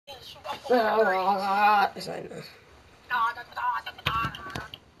Yes, I know.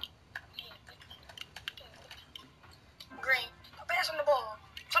 Green, pass on the ball.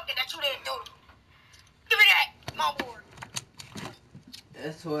 Something that you didn't do. Give me that. My board.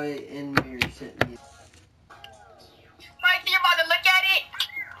 That's why in mirror sent me. Mike, you're about to look at it.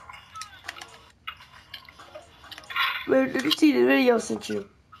 Where did you see the video I sent you?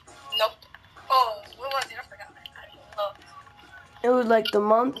 Nope. Oh, what was it? I forgot. I didn't look. It was like the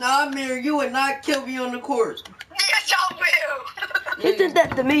month. Nah, Mirror, you would not kill me on the court. Yes, I will. He did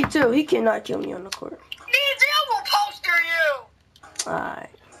that to me too. He cannot kill me on the court. DJ, I will poster you.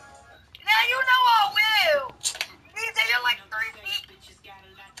 Alright. Now you know I will. DJ, you're like 3 feet.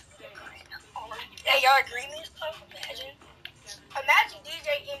 Hey, y'all agree with this stuff? Imagine DJ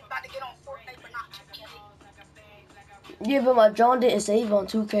is about to get on Fortnite but not 2K. Yeah, but my John didn't save on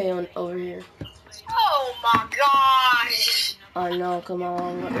 2K on over here. Oh my gosh. I know, come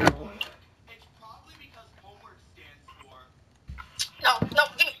on. No,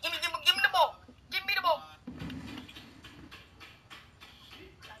 give me the ball. Give me the ball.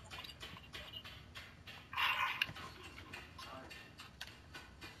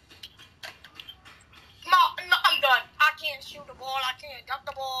 No, I'm done. I can't shoot the ball. I can't dunk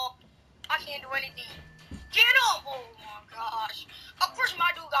the ball. I can't do anything. Get him! Oh my gosh. Of course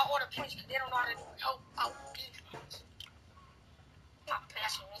my dude got all the points because they don't know how to help out defense. Not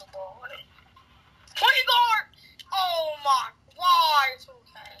passing me the ball. Point guard! Oh my. Why? It's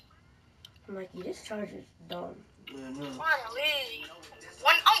okay. Mikey, this charge is dumb. Finally.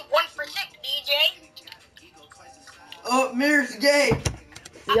 I'm 1 for 6, DJ. Oh, Mirror's gay.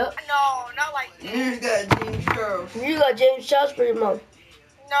 Yep. No, not like that. Mirror's got James Charles. You got James Charles for your mom.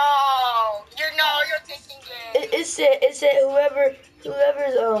 No, you're thinking gay. It said whoever's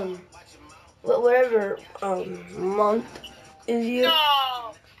whatever month is you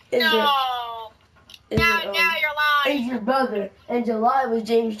No, is no. Now you're lying. is your brother, and July was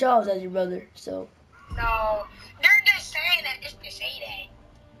James Charles as your brother. So No, they're just saying that just to say that,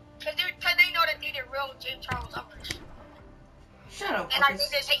 cause they know that they're the real James Charles uppers. Shut up. And I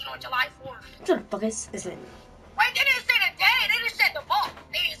think they're taking on July 4th. what the fuck is it? Wait, they didn't say the day. They just said the month.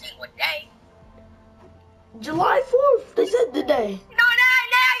 They didn't say what day. July 4th. They said the day. No,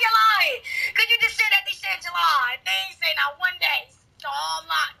 now you're lying. Cause you just said that they said July. They ain't say not one day. So I'm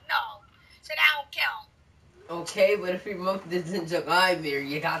not. No. So that don't count. Okay, but if your month is in July, Mirror,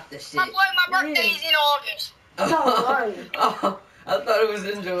 you got the shit. My birthday's in August. Stop lying. Oh, I thought it was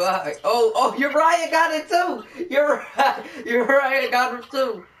in July. Oh, Uriah got it too. Uriah got it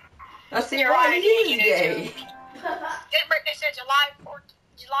too. I see Uriah is gay. His birthday said July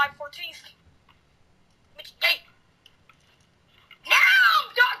 14th. Which date? Now,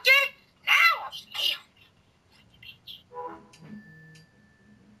 Doctor! Now, I'm damn.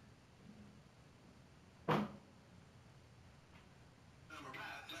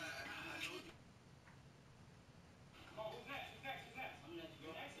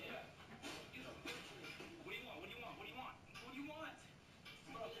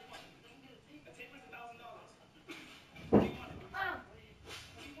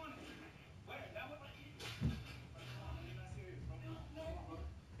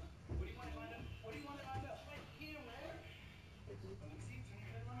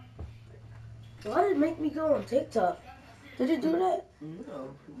 Why did it make me go on TikTok? Did it do that?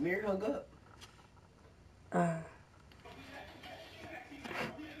 No, Mirror hung up.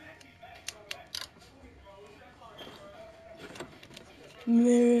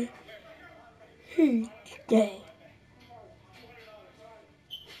 Mirror. Hey, dang.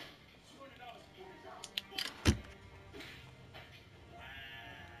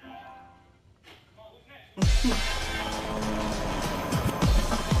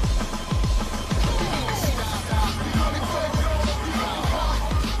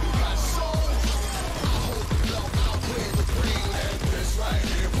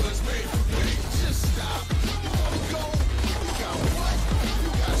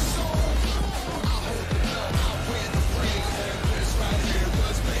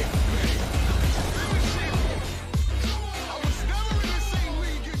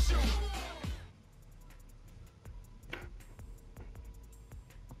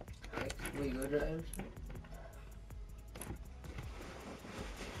 We go to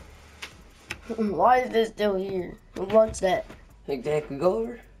Why is this still here? Who wants that? Exactly, go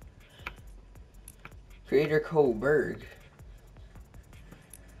over. Creator Kohlberg.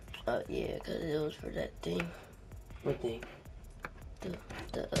 Yeah, cause it was for that thing. What thing? The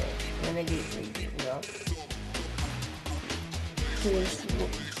renegade ranger, you know?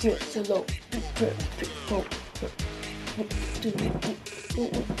 Come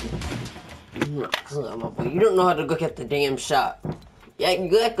on, boy. You don't know how to look at the damn shot. Yeah,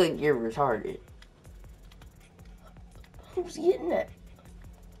 you act like you're retarded. Who's getting that?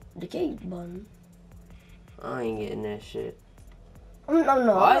 The cave button. I ain't getting that shit. No.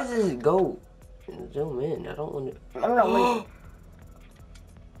 Why does this go? Zoom in. I don't want to. I'm not winning.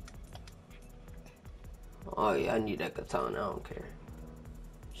 Oh yeah, I need that katana. I don't care.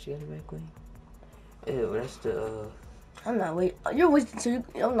 She got a back wing. Ew, that's the. I'm not waiting. You're wasting. So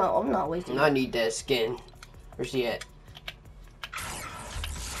I'm not wasting. I need that skin. Where's she at?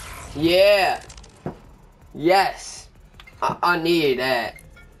 Yeah. Yes. I need that.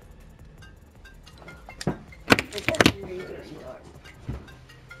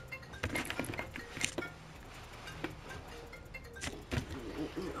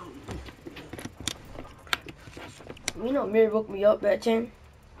 You know, Mary woke me up at 10.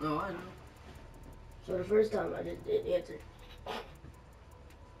 No, I know. So the first time I just didn't answer.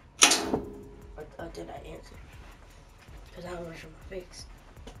 I did not answer. Because I don't want to show my face.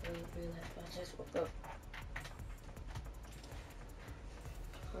 I just woke up.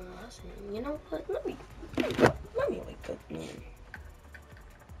 I said, you know what? Let me wake up, man.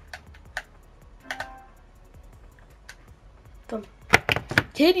 Come.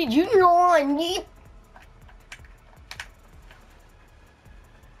 Teddy Jr. on me.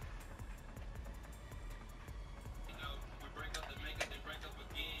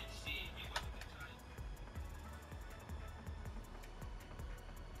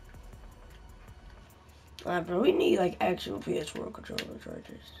 Bro, we need like actual PS4 controller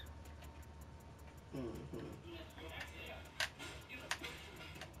chargers.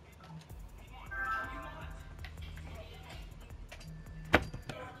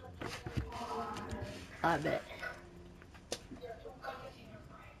 I bet.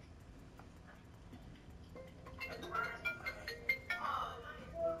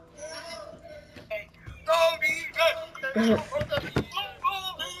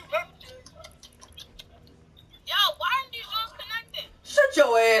 Shut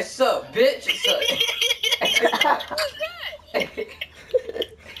your ass up, bitch.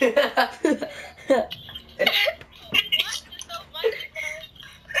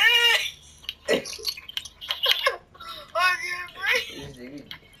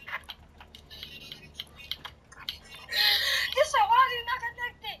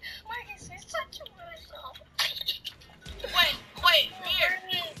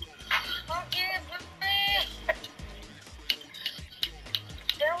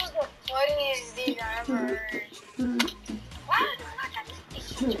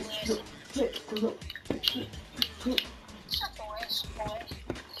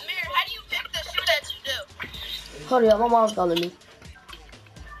 Hurry up, my mom's calling me.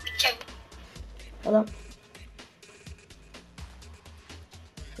 Hello?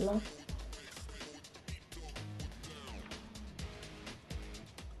 Hello?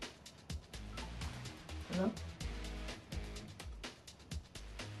 Hello?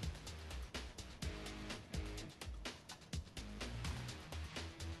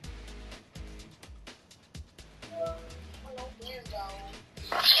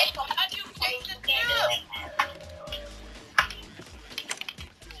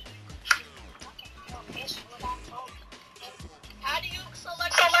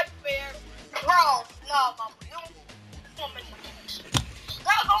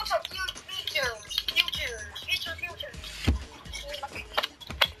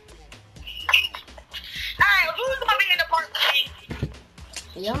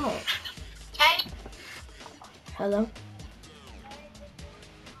 Yo. Hey. Hello?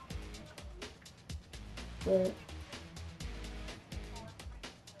 Good.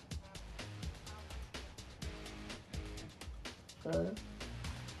 Good.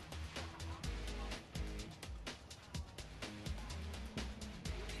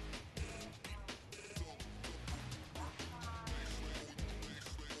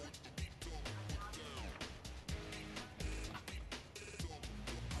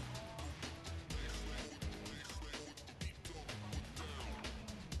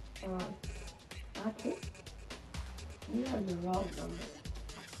 I think you have the wrong number.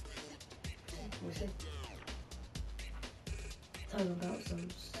 What's it? Talking about some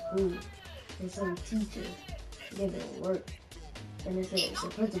school and some teacher giving work. And it said it's the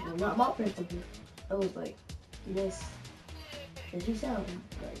principal, not my principal. I was like, yes. And she sounded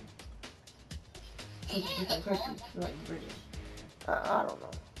like something different country, like British. I don't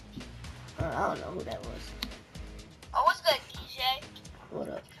know. I don't know who that was. Oh, what's good, DJ? What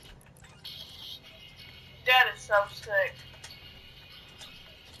up? That is so sick.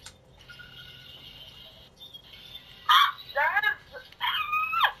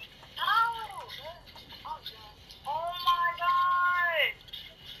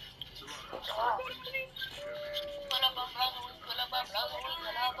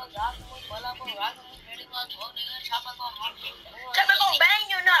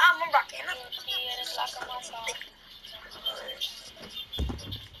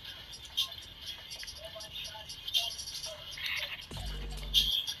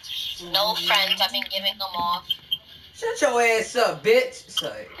 I've been giving them off. Shut your ass up, bitch.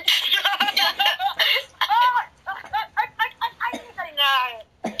 Say.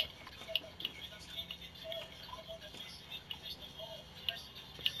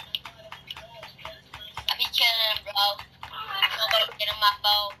 I be killing them, bro. Nobody get in my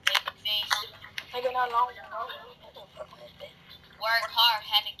phone, baby. Nigga, not long, bro. Work hard,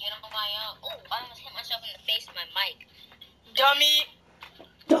 had to get on my own. Oh, I almost hit myself in the face with my mic. Dummy.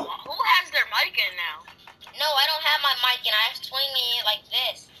 Who has their mic in now? No, I don't have my mic, and I was swinging it like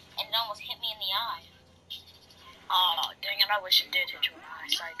this, and it almost hit me in the eye. Oh, dang it, I wish it did hit you in the eye.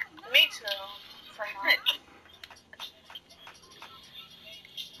 Psych. Me too.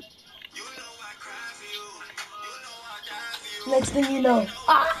 Next thing you know,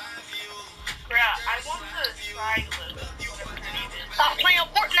 Crap, I want to try this. stop playing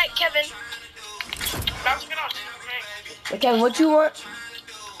Fortnite, Kevin. That's good on Fortnite. Okay, what you want?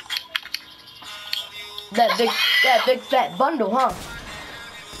 That big fat bundle, huh?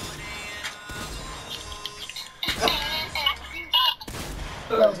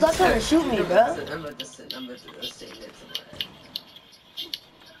 Yo, stop trying to shoot me, bro. I'm about to say that to my head.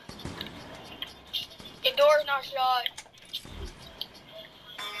 The door's not shut.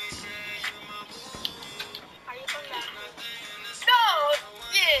 Are you coming back? No!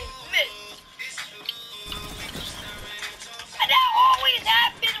 Yeah, miss. And that always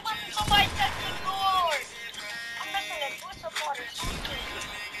happens when somebody touches the door. I'm missing a twist apart or something.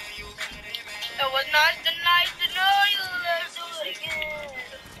 It was not the night to know you. Let's do it again.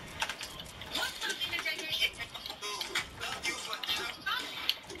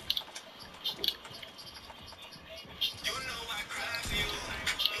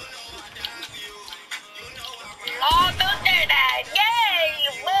 Long that yay,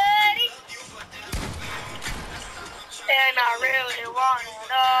 buddy. And I really want to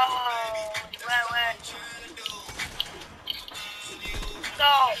know. Wait.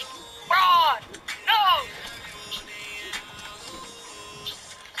 No. Run. No.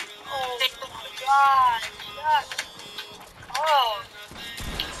 Oh my God. Shut. Oh.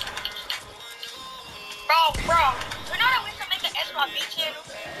 Bro. You know that we should make an SYB channel?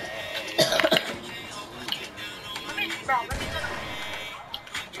 Let me tell you.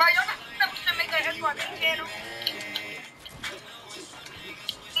 Bro, you know that we should make an SYB channel?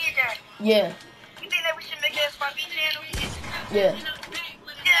 Yeah. You think that we should make an SYB channel? Yeah.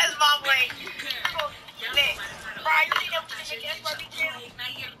 Yes, my boy. Bro, you think that we should make an SYB channel?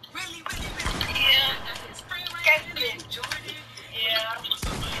 Yeah. Yeah.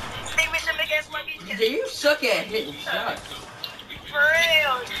 Think we should make an SYB channel? Yeah, you suck at hitting shots. For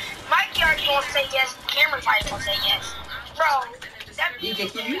real. Mikey already gonna say yes. Cameron probably gonna say yes. Bro. You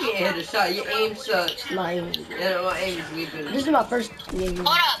can't hit a shot. Your aim sucks. My aim. Yeah, my aim is way better. This is my first game. Hold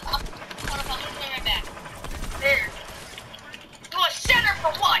up, I'm coming right back. There. You a center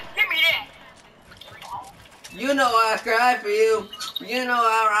for what? Give me that. You know I cry for you. You know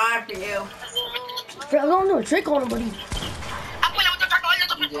I ride for you. I don't do a trick on him, buddy. I'm playing with the truck.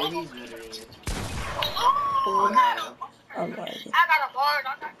 Yeah, he's better than you. Oh, Wow. I'm sorry. I got a bar.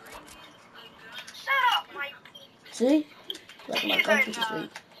 Shut up, Mike. See? Like my country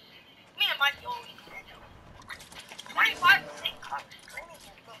street. Me and Mikey always do that. 25% coverage.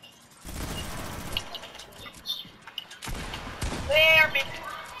 Where, man?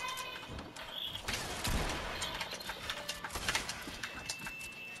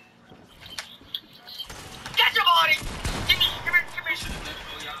 Get your body! Give me.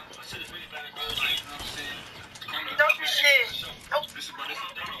 Don't do shit. Nope.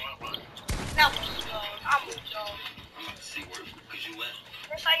 No. I'm with you.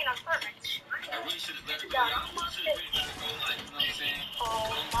 This ain't a perfect. Oh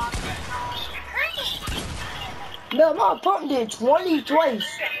my God. No, my pump did 20 twice.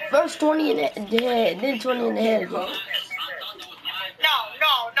 First 20 in the head, then 20 in the head. No.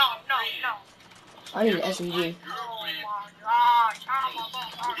 I need an SMG. Oh my gosh.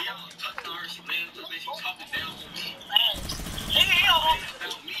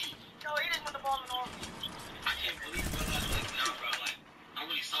 No, he didn't put the ball in the ball.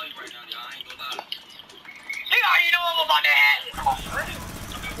 Hey, how you know I'm about to have it?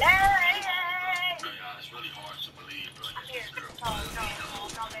 It's really hard to believe, bro. No.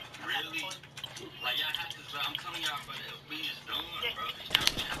 Really? Like, y'all have to, I'm telling y'all, bro, we is done, bro.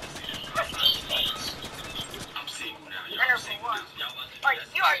 Y'all have to see this. I'm single now. Y'all single now. Y'all about to do that.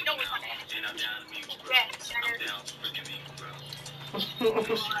 You already know what's gonna happen. And I'm down to me, bro. Yeah, I'm down to freaking me, bro.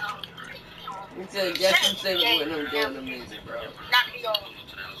 You said yes, I'm single with no damn amazing, bro. Knock me over.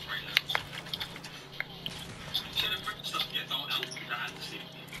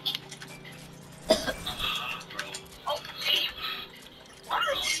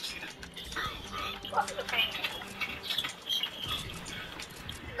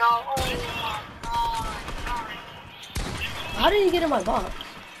 did he get in my box?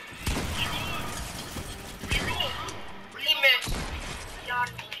 He missed.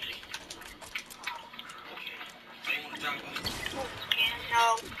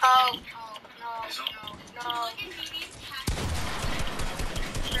 No. Oh. No.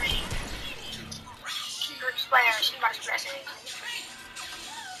 Good player. She must be pressing.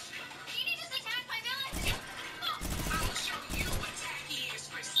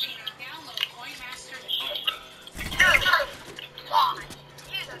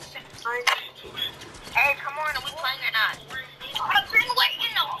 Hey, come on, are we playing or not? I'm saying, wait, you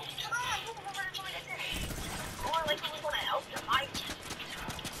know. Like he was gonna help your mic.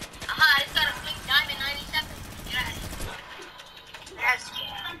 I just got a big diamond 97. Yes.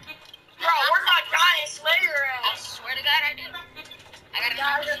 Bro, we're not giant slayer. I swear to God, I do. I got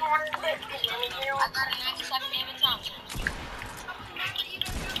a 97 David Thompson.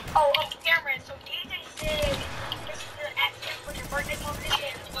 Oh, Cameron, so DJ said this is the accident for your birthday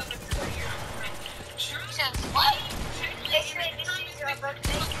competition. He said, what? They said this is your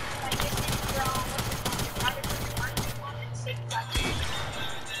birthday. Like, this is your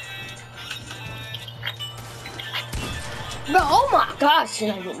Bro, oh my gosh,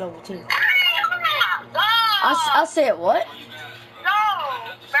 and I get number 2. I said what? No!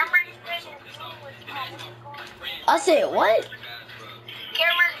 Remember you said in June was I said what?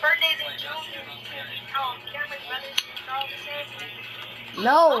 Cameron's birthday's in June. Cameron's brother's all the same.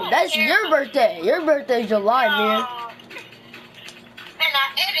 No, that's your birthday. Your birthday's July, man.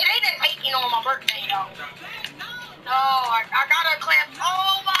 And it ain't 18 on my birthday, though. No, I gotta clamp.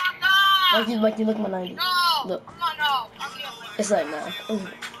 Oh my god! Mikey, look at my 90. No! Look. Come on, no. I can't wait. It's like now. I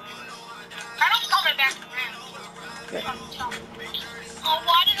don't coming back around. Okay. Oh,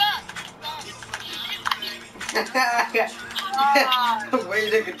 why did Where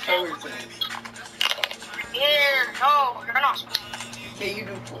the controller to? Yeah, no, you're not. Can you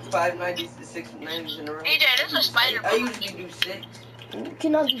do 590s to 690s in a row? DJ, this is a spider. I usually do 6. You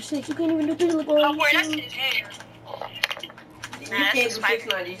cannot do 6. You can't even do 3. Look Oh, on boy, that's his hair. You can't do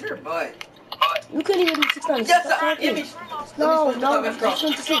 690s, you're a butt. You couldn't even do 690. Yes, sir. Give me. No, Let me just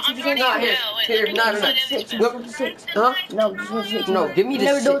went to 6. You just went No, to here. 6. Here, no. 6. You just went to 6. Huh? No, just went to 6. No, give me You the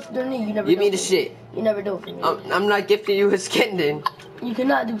never do it shit. for me. You never Give do me it the for shit. You never do it for me. I'm not gifting you a skin then. You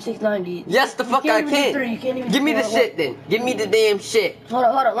cannot do 690. Yes, the fuck You I can't even do can. 3. You can't even Give do me the 4. shit then. Give me the damn shit. Hold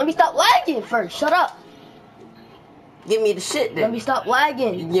on. Let me stop lagging first. Shut up. Give me the shit Let me then. stop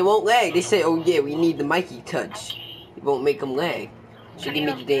lagging. You won't lag. They say, oh yeah, we need the Mikey touch. It won't make them lag. So give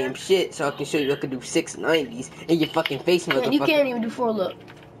me the damn shit so I can show you I can do 690s in your fucking face, motherfucker. You can't even do 4. Look.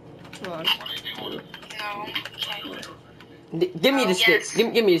 Come on. Give me the shit.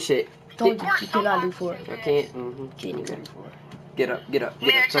 Give me the shit. Told you, you cannot do 4. I can't. Mm-hmm. Can't even do 4. Get up.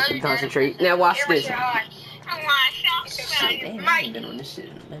 Fucking concentrate. Now watch this. Shit, damn, I ain't been on this shit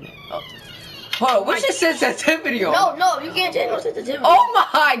in a minute. Oh. Hold on, what's your sensitivity on? No, you can't change no sensitivity. Oh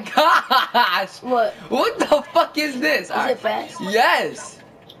my gosh! What? What the fuck is this? Is it fast? Yes.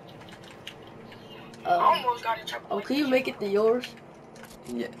 Almost got in trouble. Oh, can you make it to yours?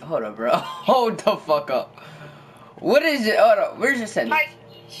 Yeah. Hold up, bro. Hold the fuck up. What is it? Hold up. Where's your setting? Like,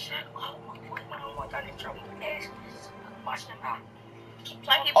 shit. Oh my God, in trouble. Watch them out.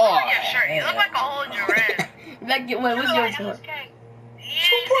 Like you put on your shirt. You look like a whole giraffe. Like, wait, what's yours for?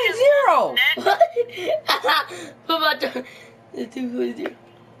 2.0. What? What about the 2.0?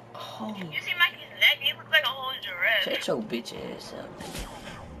 Oh. You see Mikey's neck? He looks like a whole giraffe. Shut your bitch ass up.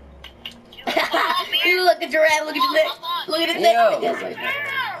 You look at giraffe, look at his neck. Look at his neck. That's like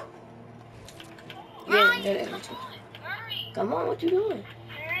that. Yeah, that too. Come on, what you doing?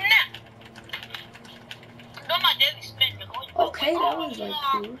 Okay, that was like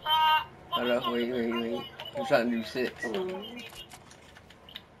cool. Hold up, wait. I'm trying to do 6.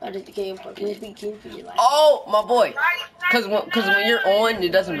 I just came for you like. Oh, my boy. Cause when you're on,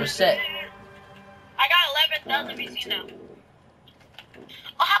 it doesn't reset. I got 11,000 BC now.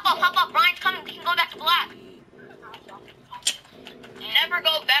 Oh, hop up, Brian's coming. We can go back to black. Never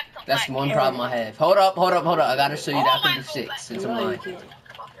go back to black. That's one problem I have. Hold up. I gotta show you that I can do 6 since I'm No, you lying. can't.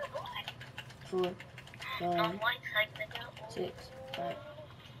 4, 5, 6, 5.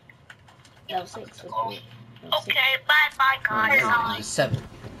 That was 6. Okay, bye, guys. It was 7.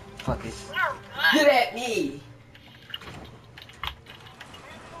 Fuck it. You're Get at me.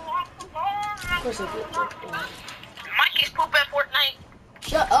 Of course I did. Mikey's poop at Fortnite.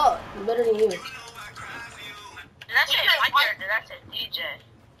 Shut up. I'm better than you. Did that say Mikey or did that say DJ?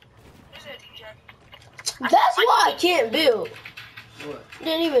 Who's a DJ? That's why I can't build. What?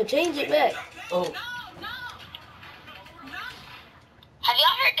 Didn't even change it back. Oh. Have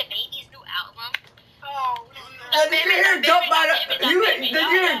y'all heard the Baby's new album? Oh. Did you hear jump by did you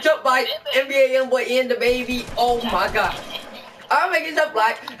hear jump by NBA YoungBoy in the baby? Oh my god. I'm making stuff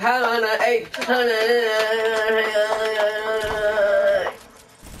like I'm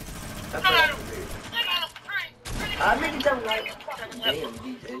making something like damn,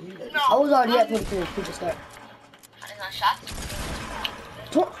 I was already at 23. Could just start. Shots?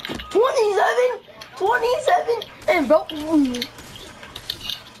 27? 27? And bro. I'm not.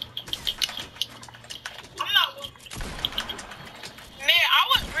 Man, I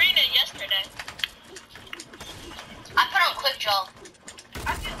was reading it yesterday. I put on quick draw.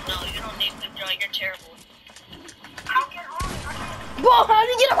 No, you don't need quick draw. You're terrible. Bro, how did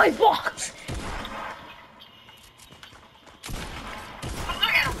you get out my box?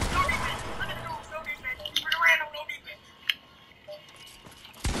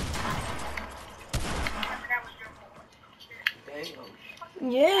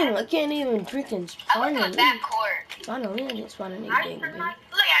 Yeah, I can't even freaking spawn a backcourt. Finally, I didn't spawn any game, baby. Look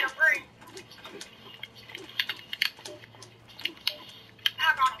at him, free.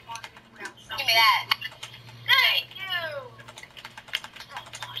 Give me that. Thank you.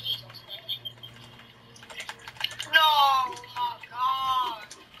 No, oh my God.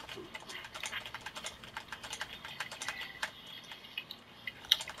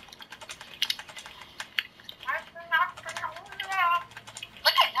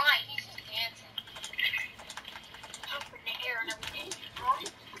 Look at Ryan, he's just dancing. Up in the air and everything.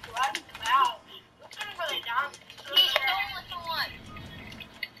 What? Wow. What's going for the dance? He's going with the one.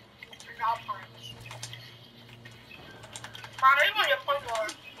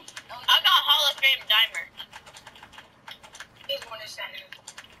 I got Hall of Fame Dimer. This one is sending.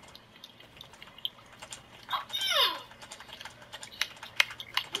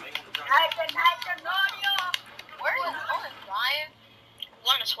 Where is Owen, Ryan?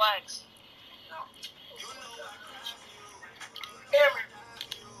 One of Swags.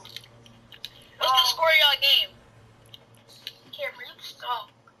 What's the score of your game? Cameron, you suck.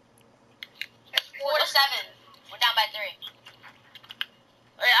 4-7. We're down by 3.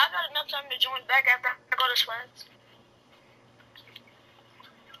 Wait, I got enough time to join back after I go to Swags.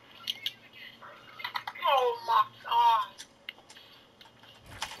 Oh my God.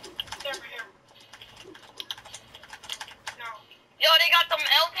 Here. No. Yo, they got them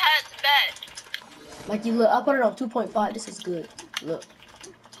L-pads back. Like you look, I put it on 2.5. This is good. Look.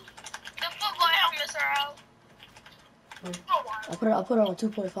 The football helmets are out. I put it on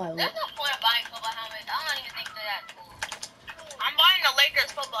 2.5. Look. There's no point of buying football helmets. I don't even think they're that cool. I'm buying the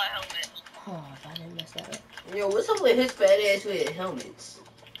Lakers football helmet. Oh, if I didn't mess that up. Yo, what's up with his fat ass with helmets?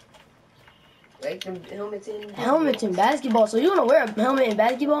 Like them helmets in Helmets in basketball. So you wanna wear a helmet in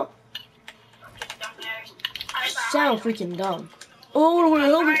basketball? You sound freaking dumb. Oh, I wanna wear a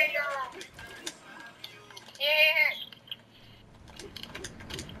helmet. Here.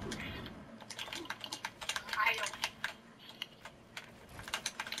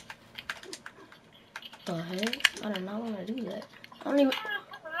 The heck? I do not want to do that. I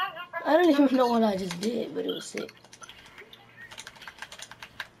don't even know what I just did, but it was sick.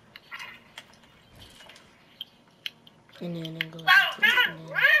 And then it goes.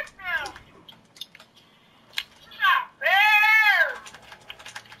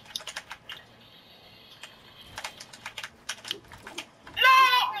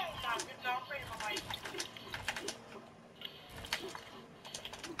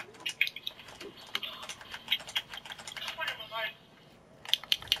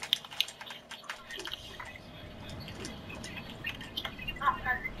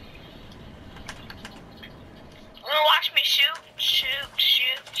 Watch me shoot.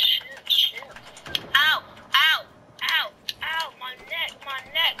 Ow. My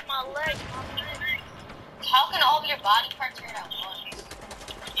neck, my leg. How can all of your body parts hurt at once?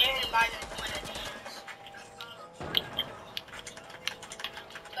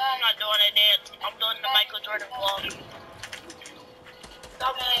 I'm not doing a dance. I'm doing the Michael Jordan vlog.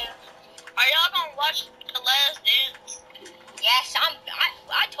 Okay. Are y'all gonna watch The Last Dance? Yes,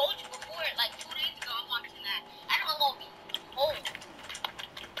 I told you before, like 2 days ago, I'm watching that. I don't know if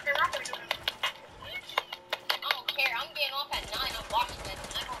I don't care. I'm getting off at 9. I'm watching that.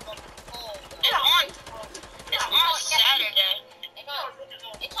 I don't know if it's on Saturday.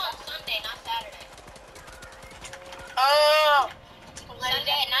 It's on Sunday, not Saturday. Oh.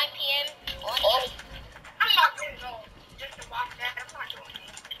 Sunday at 9 p.m. I'm not going to go just to watch that. I'm not doing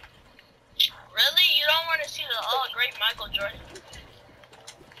it. Really? You don't want to see the great Michael Jordan?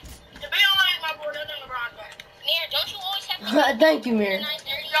 To be honest, my boy, that's LeBron James. Mir, don't you always have to Thank you, Mir.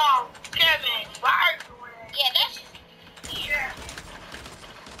 No, Kevin, why are you doing that? Yeah, that's... Yeah.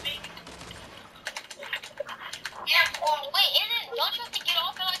 Wait, don't you have to get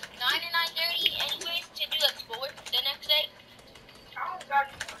off at like 9 and 9:30 anyways to do like schoolwork the next day?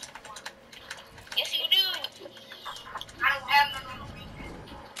 Yes, you do. I don't have none on the weekend.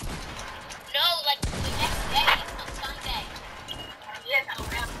 No, like the next day, on Sunday. Yes, I don't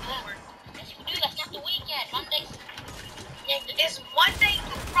have schoolwork. Yes, you do. That's not the weekend. Monday. It's Monday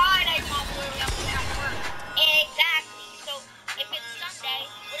to Friday, my boy. We have to have work. Exactly. So if it's Sunday,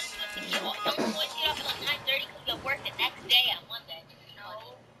 what is supposed to get off? Don't boys get off at like 9:30 because you have work the next day on Monday?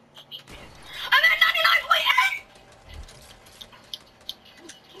 No. I'm at 99.8.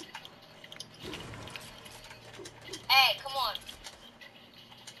 Hey, come on.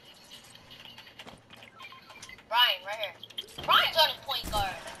 Brian, right here. Brian's on his point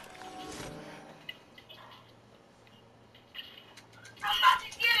guard. I'm about to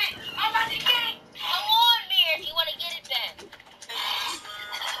get it. Come on, Mir, if you want to get it then.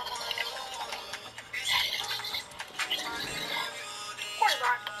 Poor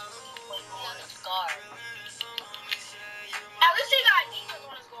Brian. On his guard. At least he got defense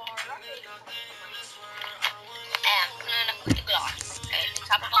on his guard. I'm gonna put the gloss. Okay,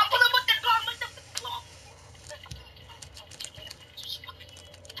 I'm gonna put the gloss.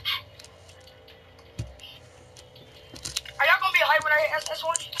 Are y'all gonna be hype when I hit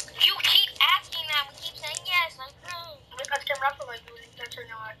SS1? You keep asking that. We keep saying yes. Like, because Kim Rapper like you that's or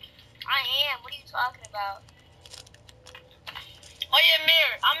not. I am. What are you talking about? Oh yeah, Mir.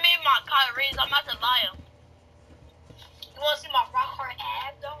 I made my Kyrie's. I'm about to buy him. You wanna see my rock hard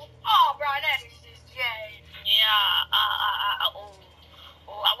ab though? Oh, bro, that is just gay. Yeah.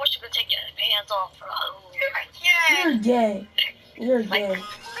 I wish you could take your pants off, bro. You're gay. You're gay.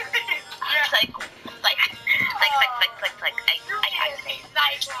 Psych. Like,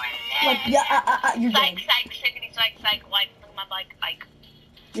 yeah, you're gay. Psych, like, look at my bike, like.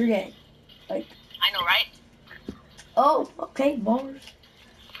 You're gay. Like. I know, right? Oh, okay, bars.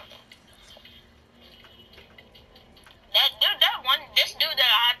 This dude that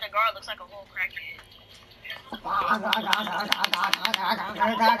I have to guard looks like a whole crackhead.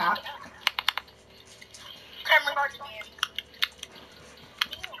 Cameron guard again.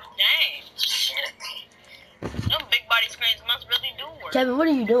 Dang. Them big body screens must really do work. Kevin, what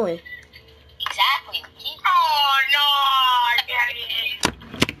are you doing? Exactly. Oh no, Daddy.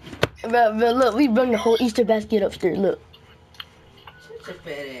 Bro, look, we bring the whole Easter basket upstairs. Look. Shut your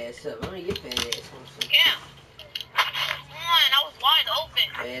fat ass up. I'm gonna get fat ass on some. Yeah. Come on, I was wide open.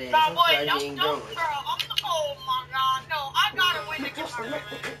 Fat ass. Bro, I'm boy, sorry you don't, ain't girl. growing. Oh my God, no, I gotta win the camera.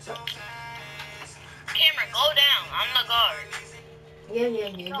 Camera, go down. I'm the guard. Yeah.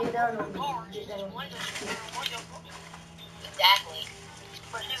 Get down on me. Get down on me. Exactly.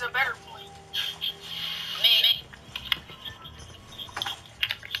 But he's a better point. Me.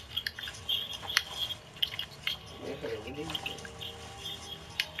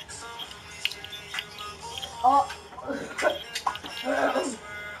 Oh.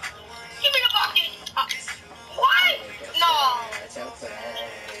 Give me the bucket. What? No. That's outside.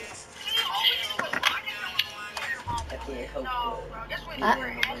 I can't help No, it. bro. This was I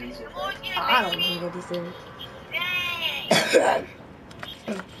don't know what he said. Dang.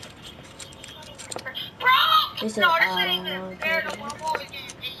 Bro! He said, No, I this don't ain't know. even fair. I'm always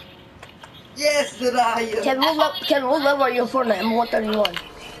getting beat. Yes, Denia. Kevin, what level are you in Fortnite? I'm 131.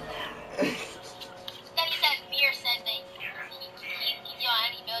 Then he said, Beer said that he on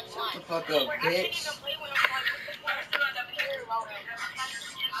any build Shut the one. fuck up, bitch.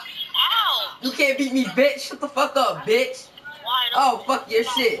 Ow! You can't beat me, bitch. Shut the fuck up, bitch. Why not? Oh, fuck your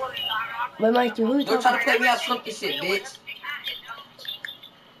shit. Wait, Mikey, who you Don't talking try to about? play me out something shit, bitch.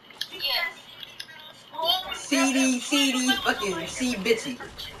 CD, fucking C bitchy.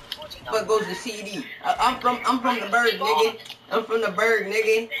 What goes to CD? I'm from the Berg, nigga. I'm from the Berg,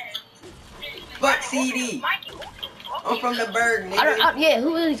 nigga. Fuck CD. I'm from the Berg, nigga. Yeah,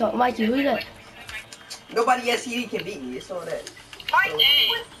 who is he talking? Mikey, who is that? Nobody at CD can beat me. It's all that. Mike, who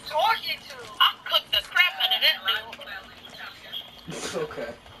is talking to? I cooked the crap out of that dude.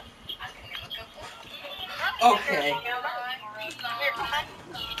 Okay. Okay.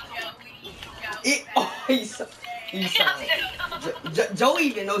 Joe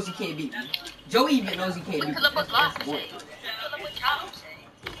even knows he can't beat me. Joe even knows he can't beat me. Pull up a That's box. the boy. Pull up a box.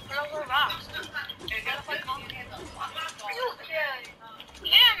 Pull up a box. Are you kidding?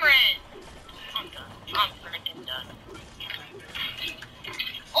 Cameron! I'm done. I'm freaking done.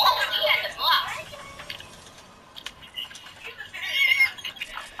 Oh, he had the block.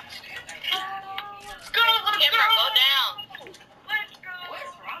 Cameron, go down.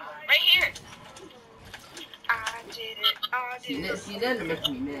 Right here. I did it. See that makes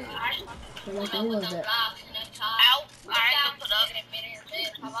me mad. Mikey, who was that? Ow,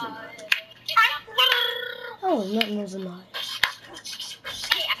 Oh, nothing was a lie.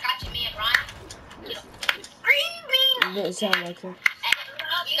 Hey, I got you, man, Brian. Green bean. It didn't sound like her. You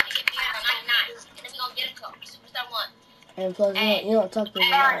gotta get me on 99, and then we gonna get a cup. Superstar 1. And plus, you don't talk to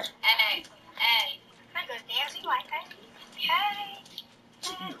me out. Hey. I go dancing like that. Hey.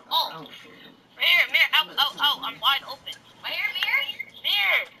 Oh. Mirror. Oh, I'm wide open. Right here,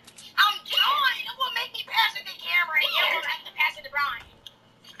 mirror. I'm drawing. It will make me pass it to the camera, and you will have to pass it to Brian.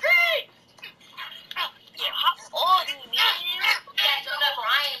 Great. How old are you, man? Yeah, so that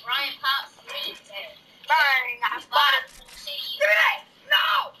Brian pops. Brian, I bought it.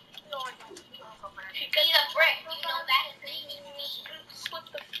 No. He's a brick. You know that his name is me. With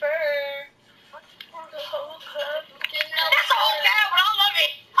the fur. The whole cup. That's the whole bag, but I love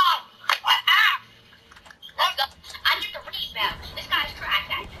it. I need to read about. This guy's trash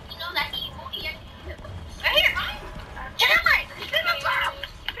at. You know that he booty at. Right here, right? Cameron! This is a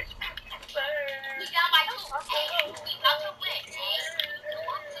we got my two. Hey, we got to win. Hey, you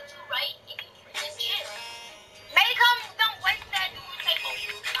want to two, right? If you freaking shit. Make him don't waste that dude's take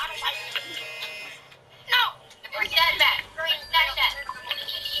over. I don't like it. No! Bring that back. Bring that back. Right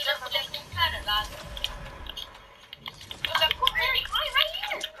here.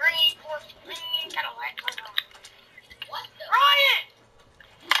 Green, Cadillac. What the? Ryan!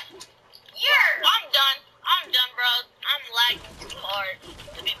 I'm done, bro. I'm lagging too hard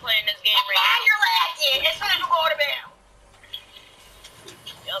to be playing this game right now. You're lagging. As soon as you go to bed.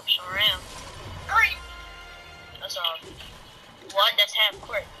 Yup, sure am. Green. That's all. What? That's half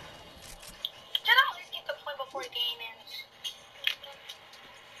court. Can I at least get the point before the game ends?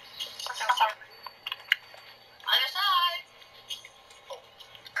 Other side.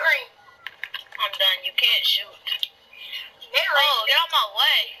 Green. I'm done. You can't shoot. Oh, get out my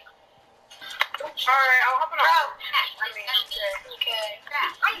way. Alright, I'll hop on. Okay.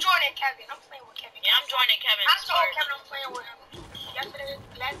 I'm joining Kevin. I'm playing with Kevin. Yeah, I'm joining Kevin. I told Kevin I'm playing with him yesterday.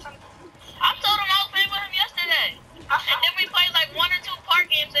 Last time. I told him I was playing with him yesterday. And then we played like 1 or 2 park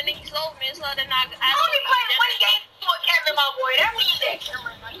games, and then he slowed me, so then I only played 1 game with Kevin, my boy. That means that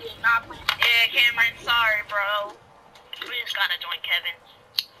Cameron, I did not play. Yeah, Cameron, sorry, bro. We just gotta join Kevin.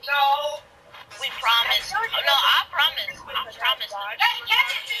 No. We promise. Oh, no, I promise. I promise. That's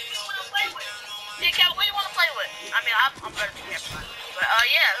Kevin. You wanna play with? Yeah, Kevin, what do you wanna play with? I mean, I'm better than Kevin. But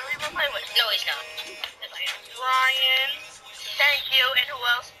yeah, who do you wanna play with? No, he's not. Ryan. Thank you. And who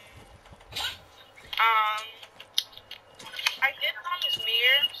else? I did promise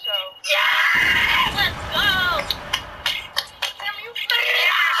Mir, so. Yeah! Let's go!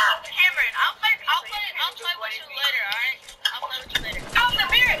 Cameron, I'll play with you later, alright? I'll play with you later. Oh, the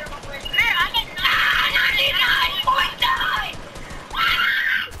Mir, I'm at 99.9!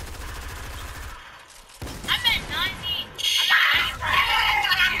 I'm at 90.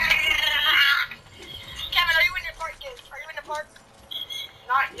 Kevin, are you in the park, kid? Are you in the park?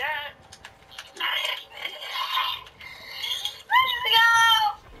 Not yet. Let's go!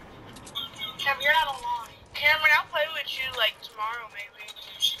 Kevin, you're not alone. Cameron, I'll play with you like tomorrow, maybe.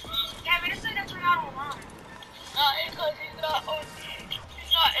 Kevin, this is you're not online. Because he's not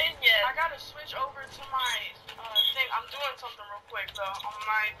in yet. I gotta switch over to my thing. I'm doing something real quick though on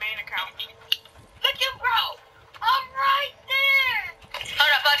my main account. Look at bro! I'm right there!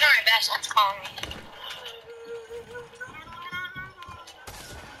 Hold up, I'll try my best. Let's call me.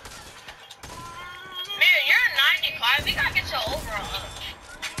 Man, you're 95. We gotta get you over up.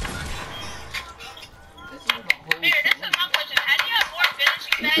 Here, this is my question. How do you have more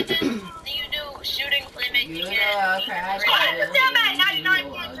finishing badges than you do shooting, playmaking, and... Okay, I got it. I'm at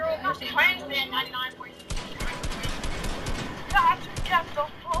 99.0. My friends been 99.0. Got the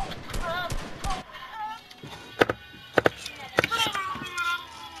whole club.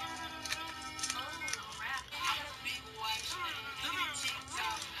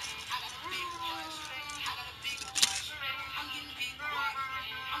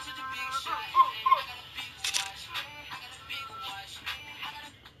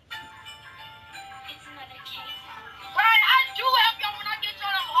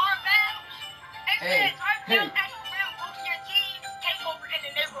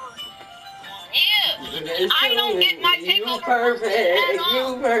 I don't get my takeover.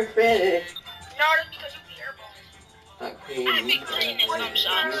 You perfect. No, that's because you be airborne. I be clean in some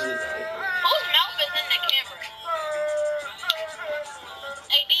shots. Whose mouth is in the camera?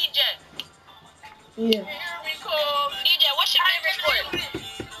 Hey, DJ. Yeah. Here we go. DJ, what's your favorite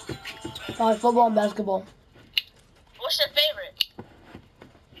sport? Football and basketball. What's your favorite?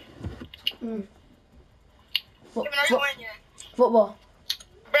 Football.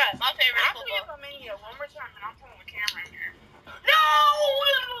 Bruh, my favorite football. I'm in here one more time and I'm playing with Cameron here.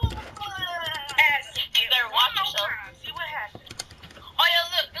 No! You better watch yourself. See what happens. Oh yeah,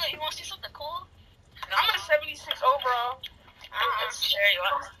 look, you want to see something cool? I'm a 76 overall. Sure you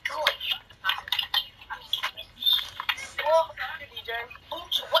are. DJ.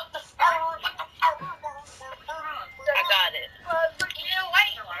 What the fuck? I got it.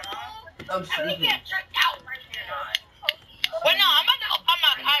 I'm sleeping. Well, no, I'm about to open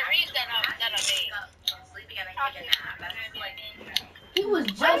my Kyrie's that I made. He was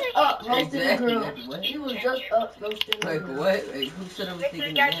just up roasting the Exactly. grill. What? He was just up roasting the Like grill. what? Like who said I was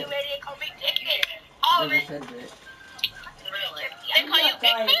thinking that? Never said that. They call you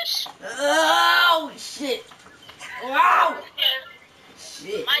Big Fish? Oh shit! Wow!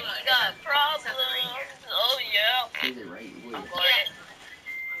 Shit. Mikey got problems. Oh yeah. Is it right? Wait.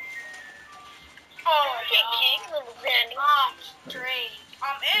 Oh, King, little Danny. Straight.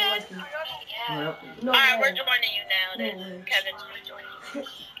 I'm in. Well, No Alright, way. we're joining you now. Then No way. Kevin's joining you.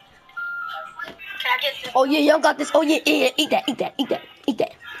 Can I get this? Oh yeah, y'all got this. Oh yeah, eat that.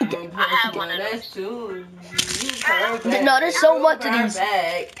 I want that's too. No, there's so much of these.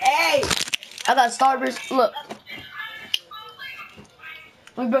 Hey! I got Starburst. Look.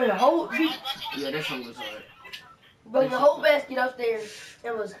 We bring the whole Yeah, that song was hard. basket upstairs.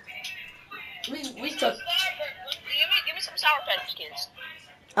 It was. We took. Give me some Sour Patch Kids.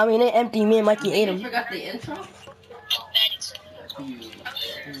 I mean, they empty. Me and Mikey ate You them. forgot the intro? Baddies.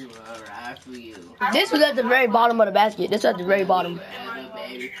 You alright for you. This was at the very bottom of the basket. This was at the very bottom.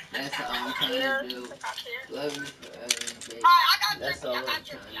 Baby, that's all I'm trying to do. Love you forever, baby. That's all I'm trying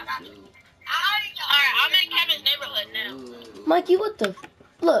to do. Alright, I'm in Kevin's neighborhood now. Mikey, what the?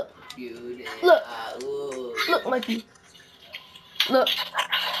 Look, look, Mikey. Look.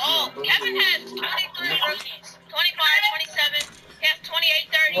 Oh, Kevin has 23 rookies. 25, 27. He has 28,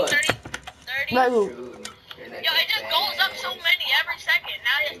 30, 30, 30. Right, Yo, it just goes up so many every second.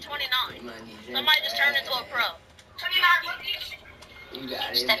 Now he has 29. Somebody just turned into a pro. 29 rookies. You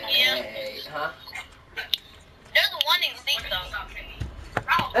got it. Hey, huh? There's one in deep though.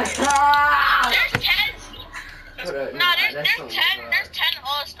 Ah! There's 10. No, there's 10. There's 10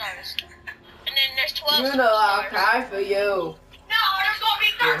 All-Stars. And then there's 12 You know I'll Superstars. cry for you. No, there's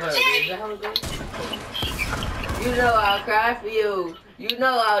gonna be 13. You know I'll cry for you. You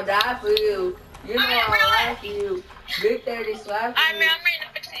know I'll die for you. You know I'll lie for you. Big 30 slap for I'm you. ready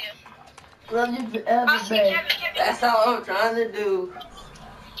to fix you. Love you forever, babe. That's all I'm trying to do.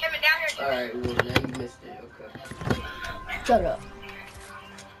 Kevin, down here. Alright, well now you missed it. Okay. Shut up.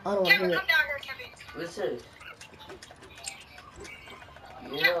 I don't want to Kevin, hear come it. down here, Kevin. Listen.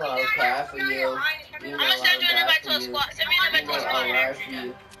 You know I'll cry for you. You know I'm gonna send you an invite to a squad. Send me an invite to a I'll squad. lie for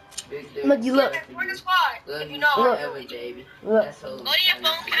you. Big 30 Look, you look. slap for We're in you. the squad. Love If you you know. forever, baby. Look. That's all I'm Go to your trying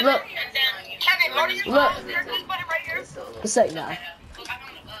phone, to Kevin, Look. and then Kevin, go to your Look. phone. There's this button right here. That's all I'm What's up now?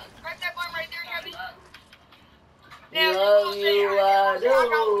 Press that button right there, Kevin. Love you, I do.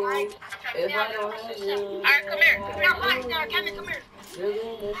 If I don't have you, Alright, come here. Now, watch now, Kevin, come here.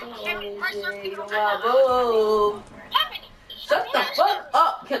 Kevin. Shut the fuck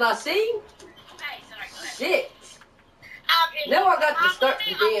up. Can I sing? Shit. Now I got to start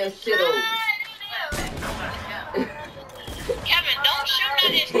the damn shit over. Kevin, don't shoot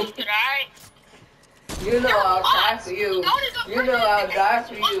nothing stupid, alright? You know I'll die for you. You know I'll die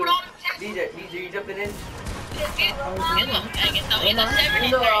for you. DJ, you jumping in? He's a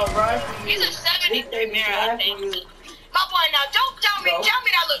You know I'll ride for you. He's a 73 Big mirror, I die think. for you. My boy, now don't tell me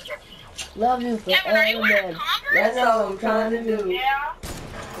that look good. Love you Kevin, are you forever, wearing babe. Converse? That's all I'm trying to do. Yeah.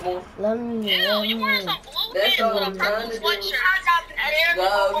 Come on. Love you. Ew, you wearing some blue That's pants all with a I'm purple trying to do. sweatshirt.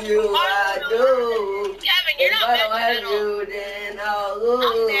 Love you, I do. Kevin, you're If not I don't bad have at all. you, then I'll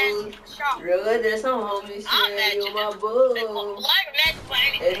lose. Really, there's some homies say you my boo.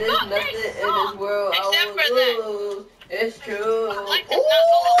 And there's nothing in this world I would lose. It's true. Like this, not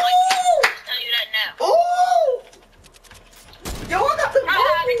go like this. I'll tell you that now. Ooh! Yo, I got the I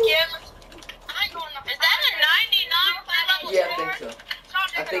have it, boo! Kevin. Is that a 99 play level Yeah, I score? think so.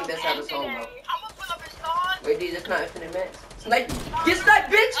 I think that's how the song goes. I'm gonna put up his song. Wait, these are not infinite max. Snipe! Get sniped,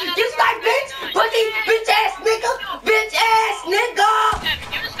 bitch! Get sniped, bitch! Pussy! Bitch ass nigga! Bitch ass nigga! Kevin,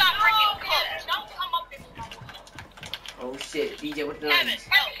 you just got freaking cooked. Don't come up there. Oh shit, DJ with the Kevin, lines.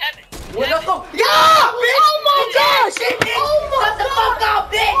 no, Kevin. Well, let's go! Yeah! Bitch! Oh my Bitch ass gosh! shit, bitch! Shut the fuck up,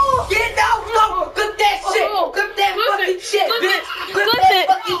 bitch! Get out! No! Clip that shit! Clip that fucking shit, bitch! Clip that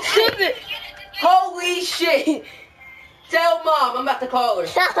fucking shit! Clip it. Holy shit! Tell mom I'm about to call her.